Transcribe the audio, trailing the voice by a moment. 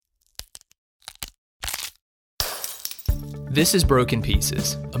This is Broken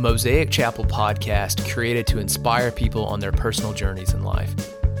Pieces, a Mosaic Chapel podcast created to inspire people on their personal journeys in life.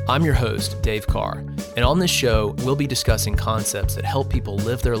 I'm your host, Dave Carr, and on this show, we'll be discussing concepts that help people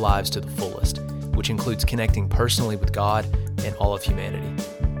live their lives to the fullest, which includes connecting personally with God and all of humanity.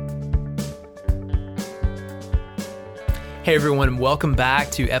 Hey everyone, welcome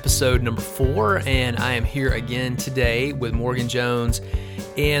back to episode number 4, and I am here again today with Morgan Jones.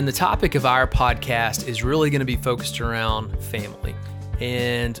 And the topic of our podcast is really going to be focused around family.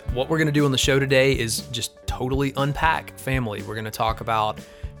 And what we're going to do on the show today is just totally unpack family. We're going to talk about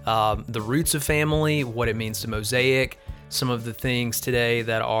the roots of family, what it means to Mosaic, some of the things today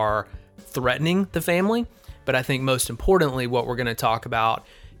that are threatening the family. But I think most importantly, what we're going to talk about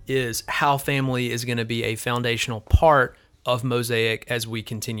is how family is going to be a foundational part of Mosaic as we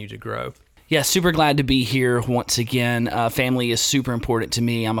continue to grow. Yeah, super glad to be here once again. Family is super important to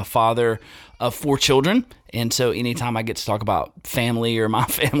me. I'm a father of 4 children, and so anytime I get to talk about family or my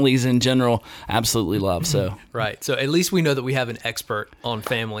families in general, I absolutely love. So right. So at least we know that we have an expert on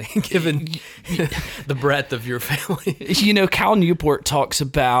family, given the breadth of your family. You know, Cal Newport talks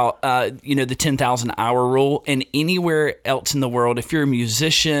about, the 10,000 hour rule, and anywhere else in the world, if you're a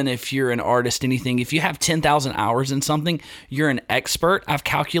musician, if you're an artist, anything, if you have 10,000 hours in something, you're an expert. I've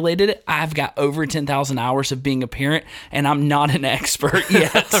calculated it. I've got over 10,000 hours of being a parent, and I'm not an expert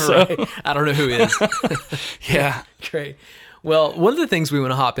yet. So. Right. I don't know who is. Yeah. Great. Well, one of the things we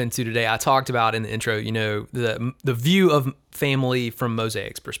want to hop into today, I talked about in the intro, the view of family from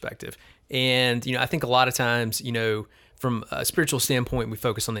Mosaic's perspective. And, I think a lot of times, from a spiritual standpoint, we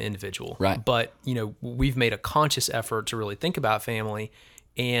focus on the individual. Right. But, we've made a conscious effort to really think about family.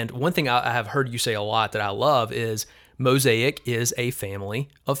 And one thing I have heard you say a lot that I love is Mosaic is a family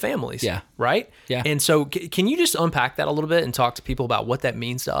of families. Yeah. Right? Yeah. And so can you just unpack that a little bit and talk to people about what that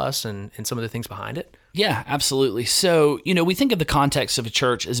means to us and some of the things behind it? Yeah, absolutely. So, we think of the context of a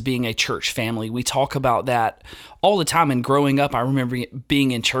church as being a church family. We talk about that all the time. And growing up, I remember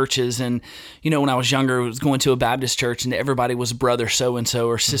being in churches and, when I was younger, I was going to a Baptist church and everybody was brother so-and-so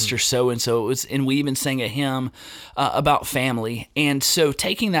or sister so-and-so. And we even sang a hymn about family. And so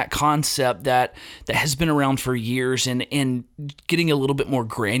taking that concept that has been around for years and getting a little bit more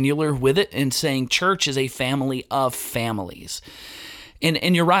granular with it and saying church is a family of families.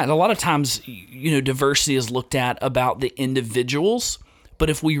 And you're right. A lot of times, diversity is looked at about the individuals. But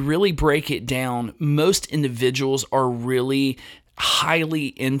if we really break it down, most individuals are really highly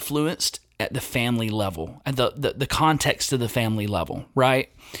influenced at the family level, at the context of the family level, right?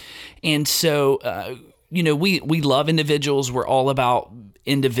 And so, we love individuals. We're all about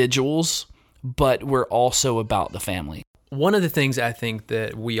individuals, but we're also about the family. One of the things I think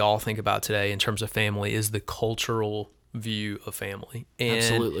that we all think about today in terms of family is the cultural view of family. And,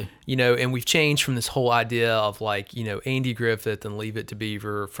 absolutely. And we've changed from this whole idea of Andy Griffith and Leave It to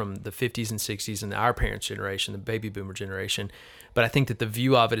Beaver from the 50s and 60s and our parents' generation, the baby boomer generation. But I think that the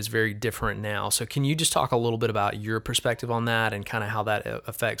view of it is very different now. So can you just talk a little bit about your perspective on that and kind of how that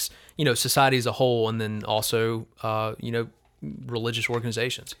affects, society as a whole and then also, religious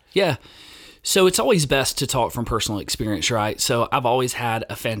organizations? Yeah. So it's always best to talk from personal experience, right? So I've always had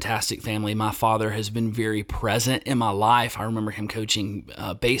a fantastic family. My father has been very present in my life. I remember him coaching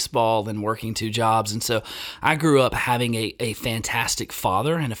baseball and working 2 jobs. And so I grew up having a fantastic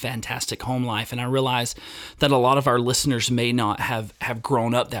father and a fantastic home life. And I realize that a lot of our listeners may not have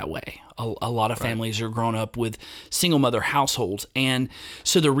grown up that way. A lot of families are grown up with single mother households. And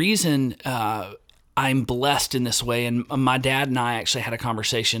so the reason I'm blessed in this way, and my dad and I actually had a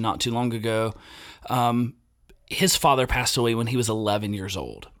conversation not too long ago. His father passed away when he was 11 years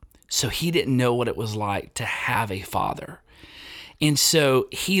old, so he didn't know what it was like to have a father. And so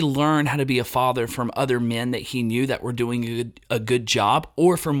he learned how to be a father from other men that he knew that were doing a good job,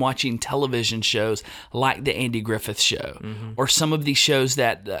 or from watching television shows like the Andy Griffith Show, or some of these shows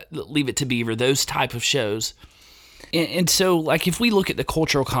that Leave It to Beaver, those type of shows. And so, if we look at the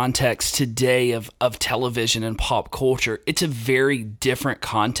cultural context today of television and pop culture, it's a very different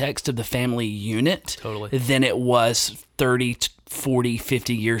context of the family unit than it was 30, 40,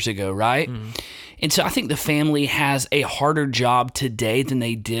 50 years ago, right? And so I think the family has a harder job today than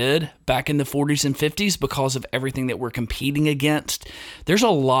they did back in the 40s and 50s because of everything that we're competing against. There's a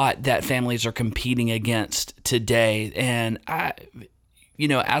lot that families are competing against today. And I,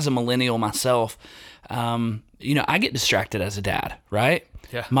 as a millennial myself, I get distracted as a dad, right?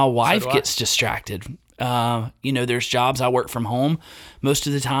 Yeah. My wife gets distracted. There's jobs I work from home most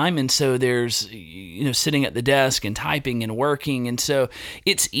of the time. And so there's, sitting at the desk and typing and working. And so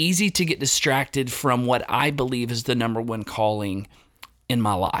it's easy to get distracted from what I believe is the number one calling in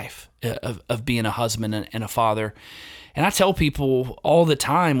my life of being a husband and a father. And I tell people all the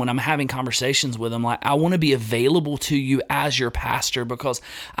time when I'm having conversations with them, like, I want to be available to you as your pastor because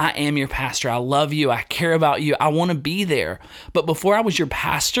I am your pastor. I love you. I care about you. I want to be there. But before I was your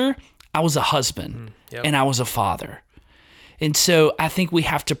pastor, I was a husband and I was a father. And so I think we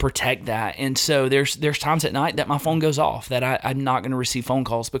have to protect that. And so there's times at night that my phone goes off, that I'm not going to receive phone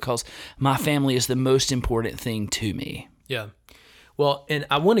calls because my family is the most important thing to me. Yeah. Well, and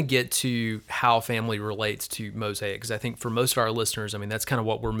I want to get to how family relates to Mosaic, because I think for most of our listeners, I mean, that's kind of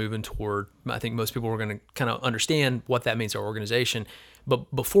what we're moving toward. I think most people are going to kind of understand what that means to our organization.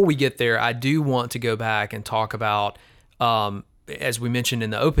 But before we get there, I do want to go back and talk about, as we mentioned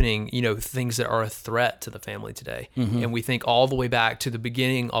in the opening, things that are a threat to the family today. Mm-hmm. And we think all the way back to the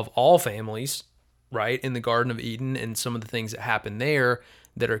beginning of all families, right, in the Garden of Eden, and some of the things that happened there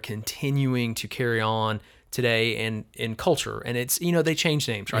that are continuing to carry on today and in culture. And it's, they change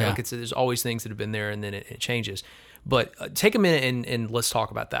names, right? Yeah. Like there's always things that have been there and then it changes. But take a minute and let's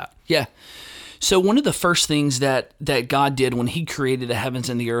talk about that. Yeah. So one of the first things that God did when he created the heavens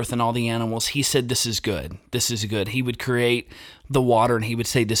and the earth and all the animals, he said, this is good. This is good. He would create the water and he would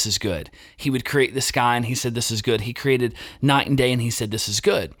say, this is good. He would create the sky and he said, this is good. He created night and day and he said, this is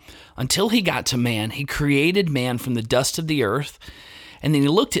good. Until he got to man, he created man from the dust of the earth. And then he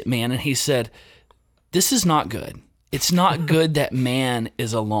looked at man and he said, this is not good. It's not good that man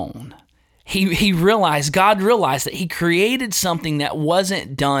is alone. God realized that he created something that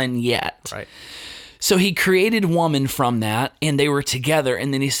wasn't done yet. Right. So he created woman from that, and they were together,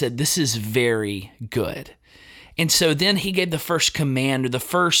 and then he said, this is very good. And so then he gave the first command, or the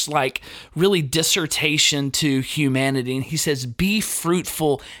first really dissertation to humanity, and he says, be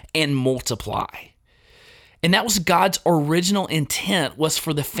fruitful and multiply. And that was God's original intent, was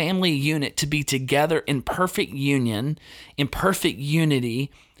for the family unit to be together in perfect union, in perfect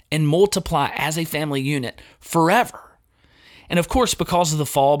unity, and multiply as a family unit forever. And of course, because of the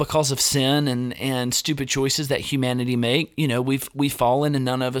fall, because of sin and stupid choices that humanity make, we've fallen and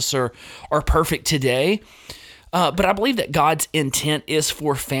none of us are perfect today. But I believe that God's intent is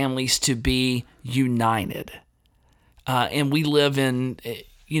for families to be united. And we live in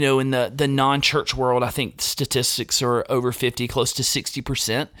the non-church world. I think statistics are over 50, close to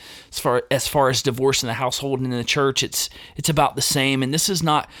 60%. As far as divorce in the household and in the church, it's about the same. And this is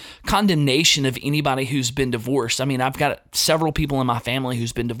not condemnation of anybody who's been divorced. I mean, I've got several people in my family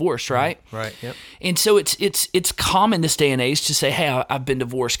who's been divorced, right? Right. Yep. And so it's common this day and age to say, hey, I've been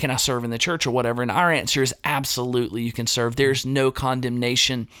divorced. Can I serve in the church or whatever? And our answer is absolutely, you can serve. There's no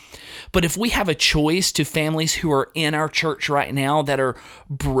condemnation. But if we have a choice to families who are in our church right now that are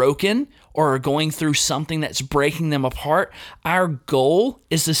broken or are going through something that's breaking them apart, our goal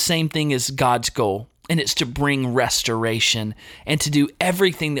is the same thing as God's goal, and it's to bring restoration and to do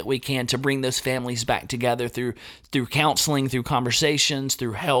everything that we can to bring those families back together through counseling, through conversations,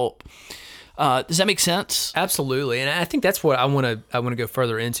 through help. Does that make sense? Absolutely. And I think that's what I want to go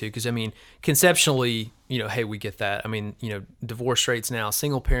further into, because I mean, conceptually, hey, we get that. I mean, divorce rates now,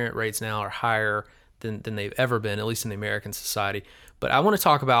 single parent rates now are higher than they've ever been, at least in the American society. But I want to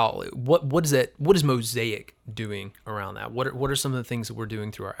talk about what is Mosaic doing around that? What are some of the things that we're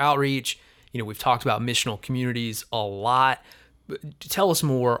doing through our outreach? We've talked about missional communities a lot. Tell us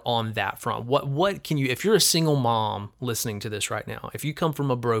more on that front. What can you, if you're a single mom listening to this right now, if you come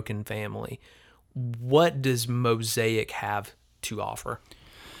from a broken family, what does Mosaic have to offer?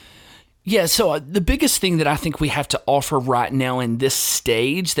 Yeah, so the biggest thing that I think we have to offer right now in this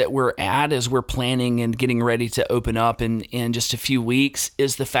stage that we're at as we're planning and getting ready to open up in just a few weeks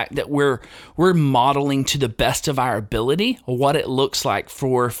is the fact that we're modeling to the best of our ability what it looks like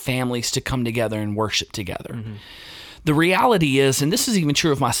for families to come together and worship together. Mm-hmm. The reality is, and this is even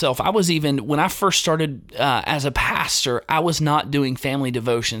true of myself, when I first started as a pastor, I was not doing family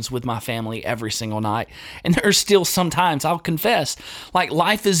devotions with my family every single night. And there are still sometimes, I'll confess,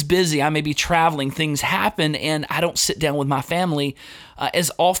 life is busy. I may be traveling, things happen, and I don't sit down with my family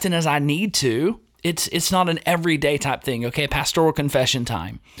as often as I need to. It's not an everyday type thing, okay? Pastoral confession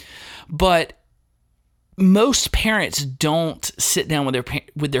time. But most parents don't sit down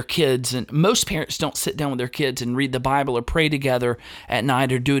with their kids, and most parents don't sit down with their kids and read the Bible or pray together at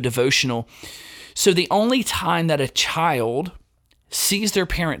night or do a devotional. So the only time that a child sees their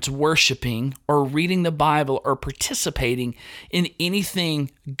parents worshiping or reading the Bible or participating in anything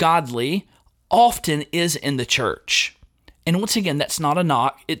godly often is in the church. And once again, that's not a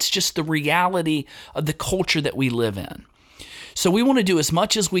knock. It's just the reality of the culture that we live in. So we want to do as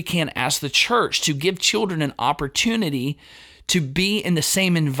much as we can as the church to give children an opportunity to be in the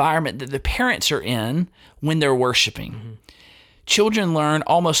same environment that the parents are in when they're worshiping. Mm-hmm. children learn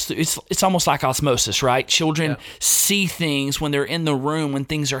it's almost like osmosis, right? Children see things when they're in the room, when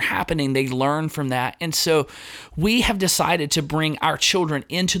things are happening, they learn from that. And so we have decided to bring our children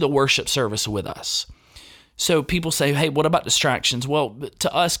into the worship service with us. So people say, hey, what about distractions? Well,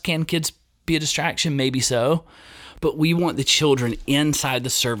 to us, can kids be a distraction? Maybe so. But we want the children inside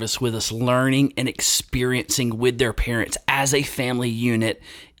the service with us, learning and experiencing with their parents as a family unit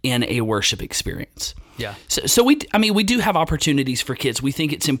in a worship experience. Yeah. So we do have opportunities for kids. We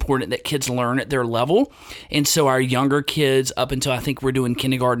think it's important that kids learn at their level. And so our younger kids, up until I think we're doing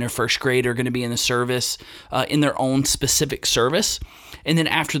kindergarten or first grade, are going to be in the service, in their own specific service. And then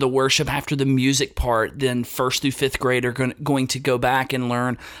after the worship, after the music part, then 1st through 5th grade are going to go back and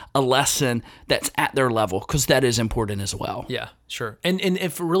learn a lesson that's at their level, because that is important as well. Yeah, sure. And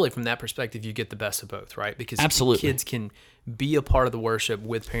if really from that perspective, you get the best of both, right? Because absolutely, kids can be a part of the worship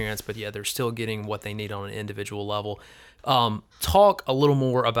with parents, but they're still getting what they need on an individual level. Talk a little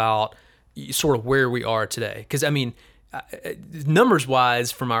more about sort of where we are today, because numbers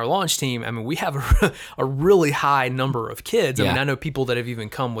wise from our launch team, we have a really high number of kids. I know people that have even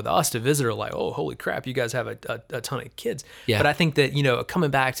come with us to visit are like, oh, holy crap, you guys have a ton of kids. Yeah. But I think that, coming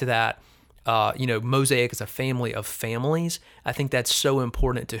back to that, Mosaic is a family of families. I think that's so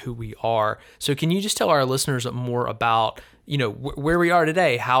important to who we are. So can you just tell our listeners more about, where we are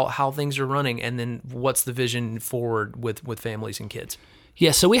today, how things are running, and then what's the vision forward with families and kids?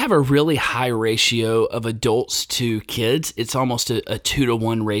 Yeah, so we have a really high ratio of adults to kids. It's almost a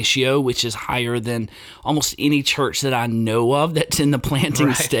 2-to-1 ratio, which is higher than almost any church that I know of that's in the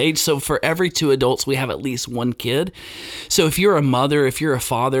planting stage. So for every 2 adults, we have at least 1 kid. So if you're a mother, if you're a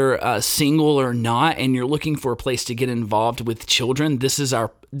father, single or not, and you're looking for a place to get involved with children, this is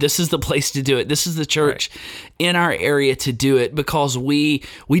the place to do it. This is the church in our area to do it, because we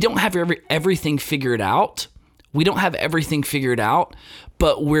don't have everything figured out. We don't have everything figured out,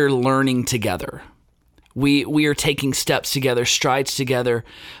 but we're learning together. We are taking steps together, strides together.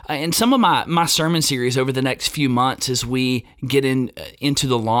 And some of my sermon series over the next few months as we get into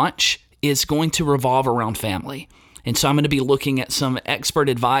the launch is going to revolve around family. And so I'm going to be looking at some expert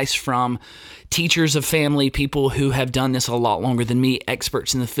advice from teachers of family, people who have done this a lot longer than me,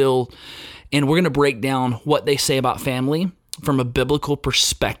 experts in the field. And we're going to break down what they say about family from a biblical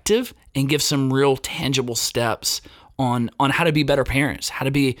perspective and give some real tangible steps on how to be better parents, how to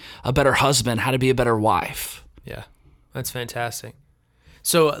be a better husband, how to be a better wife. Yeah, that's fantastic.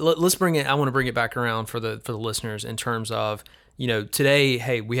 So let's bring it. I want to bring it back around for the listeners in terms of, today,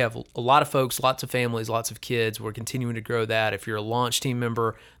 hey, we have a lot of folks, lots of families, lots of kids. We're continuing to grow that. If you're a launch team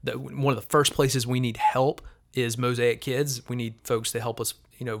member, one of the first places we need help is Mosaic Kids. We need folks to help us,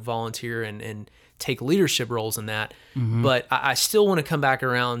 volunteer and take leadership roles in that. Mm-hmm. But I still want to come back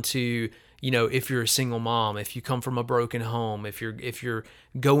around to, if you're a single mom, if you come from a broken home, if you're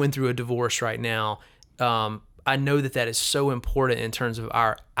going through a divorce right now, I know that is so important in terms of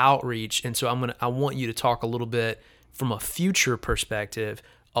our outreach. And so I want you to talk a little bit from a future perspective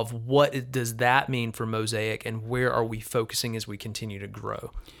of what does that mean for Mosaic, and where are we focusing as we continue to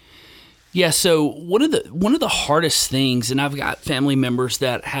grow? Yeah, so one of the hardest things, and I've got family members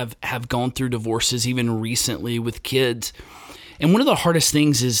that have gone through divorces even recently with kids, and one of the hardest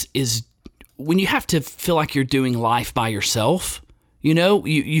things is when you have to feel like you're doing life by yourself.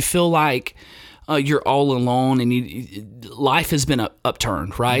 You feel like you're all alone, and life has been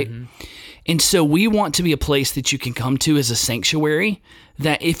upturned, right? Mm-hmm. And so we want to be a place that you can come to as a sanctuary,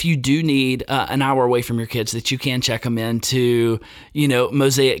 that if you do need an hour away from your kids, that you can check them into,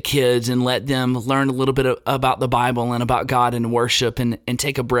 Mosaic Kids, and let them learn a little bit about the Bible and about God and worship, and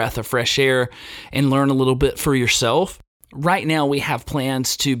take a breath of fresh air and learn a little bit for yourself. Right now, we have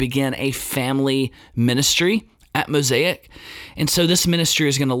plans to begin a family ministry at Mosaic. And so this ministry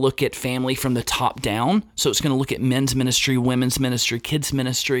is going to look at family from the top down. So it's going to look at men's ministry, women's ministry, kids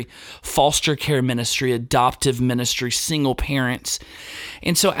ministry, foster care ministry, adoptive ministry, single parents.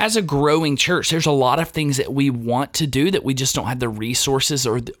 And so as a growing church, there's a lot of things that we want to do that we just don't have the resources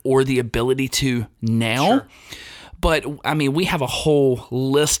or the ability to now. Sure. But we have a whole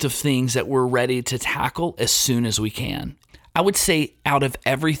list of things that we're ready to tackle as soon as we can. I would say out of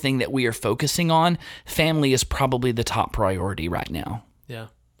everything that we are focusing on, family is probably the top priority right now. Yeah.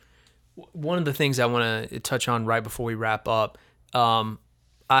 One of the things I want to touch on right before we wrap up, I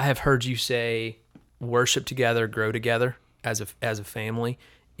have heard you say worship together, grow together as a family.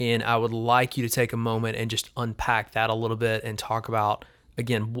 And I would like you to take a moment and just unpack that a little bit and talk about,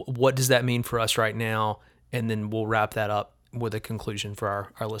 again, what does that mean for us right now? And then we'll wrap that up with a conclusion for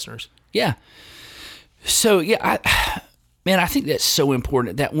our listeners. Yeah. So, Man, I think that's so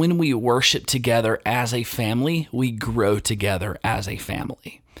important that when we worship together as a family, we grow together as a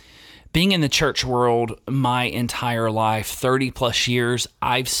family. Being in the church world my entire life, 30 plus years,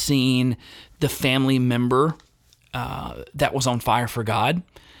 I've seen the family member that was on fire for God.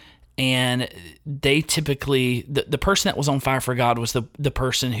 And they typically, the person that was on fire for God was the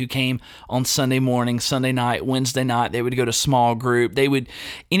person who came on Sunday morning, Sunday night, Wednesday night. They would go to small group.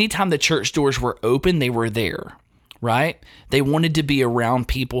 Anytime the church doors were open, they were there. Right? They wanted to be around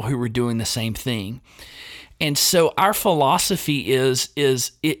people who were doing the same thing. And so our philosophy is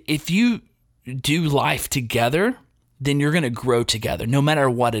if you do life together, then you're going to grow together, no matter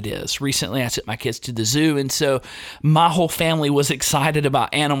what it is. Recently, I took my kids to the zoo, and so my whole family was excited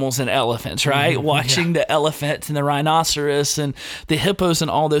about animals and elephants, right? Mm-hmm. Watching the elephants and the rhinoceros and the hippos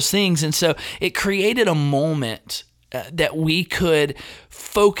and all those things. And so it created a moment that we could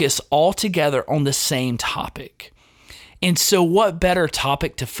focus all together on the same topic. And so what better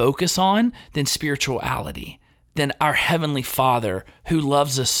topic to focus on than spirituality, than our Heavenly Father who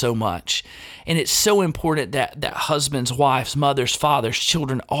loves us so much. And it's so important that husbands, wives, mothers, fathers,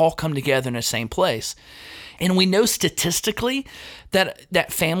 children all come together in the same place. And we know statistically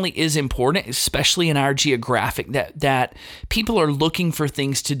that family is important, especially in our geographic, that people are looking for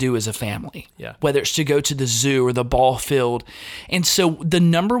things to do as a family, whether it's to go to the zoo or the ball field. And so the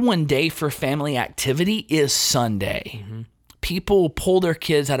number one day for family activity is Sunday. Mm-hmm. People pull their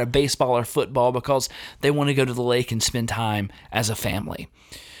kids out of baseball or football because they want to go to the lake and spend time as a family.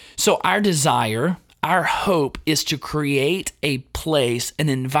 So our desire, our hope is to create a place, an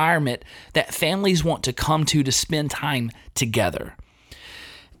environment that families want to come to spend time together.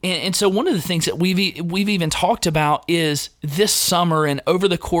 And so one of the things that we've even talked about is this summer and over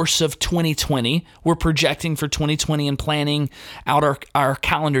the course of 2020, we're projecting for 2020 and planning out our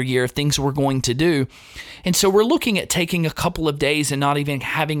calendar year of things we're going to do. And so we're looking at taking a couple of days and not even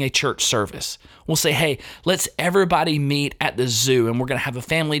having a church service. We'll say, hey, let's everybody meet at the zoo, and we're going to have a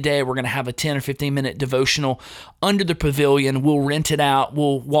family day. We're going to have a 10 or 15-minute devotional under the pavilion. We'll rent it out.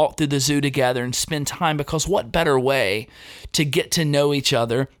 We'll walk through the zoo together and spend time, because what better way to get to know each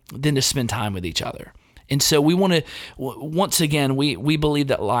other than to spend time with each other? And so we want to, once again, we believe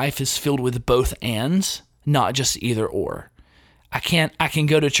that life is filled with both ands, not just either or. I can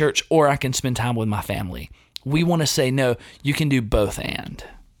go to church or I can spend time with my family. We want to say, no, you can do both and.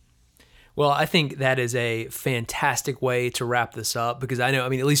 Well, I think that is a fantastic way to wrap this up, because I know,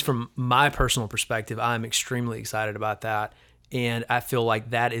 at least from my personal perspective, I'm extremely excited about that. And I feel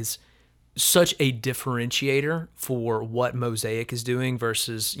like that is such a differentiator for what Mosaic is doing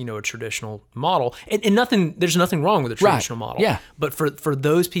versus, a traditional model. And there's nothing wrong with a traditional model. Yeah. But for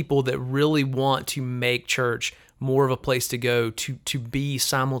those people that really want to make church more of a place to go to be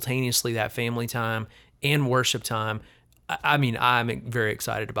simultaneously that family time and worship time, I'm very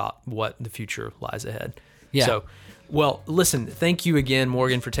excited about what the future lies ahead. Yeah. So, well, listen, thank you again,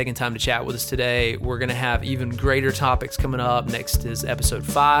 Morgan, for taking time to chat with us today. We're going to have even greater topics coming up. Next is episode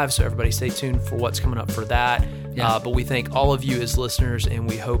 5, so everybody stay tuned for what's coming up for that. Yeah. But we thank all of you as listeners, and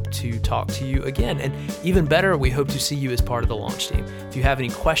we hope to talk to you again. And even better, we hope to see you as part of the launch team. If you have any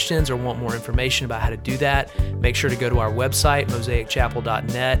questions or want more information about how to do that, make sure to go to our website,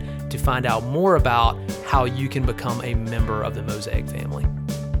 mosaicchapel.net, to find out more about how you can become a member of the Mosaic family.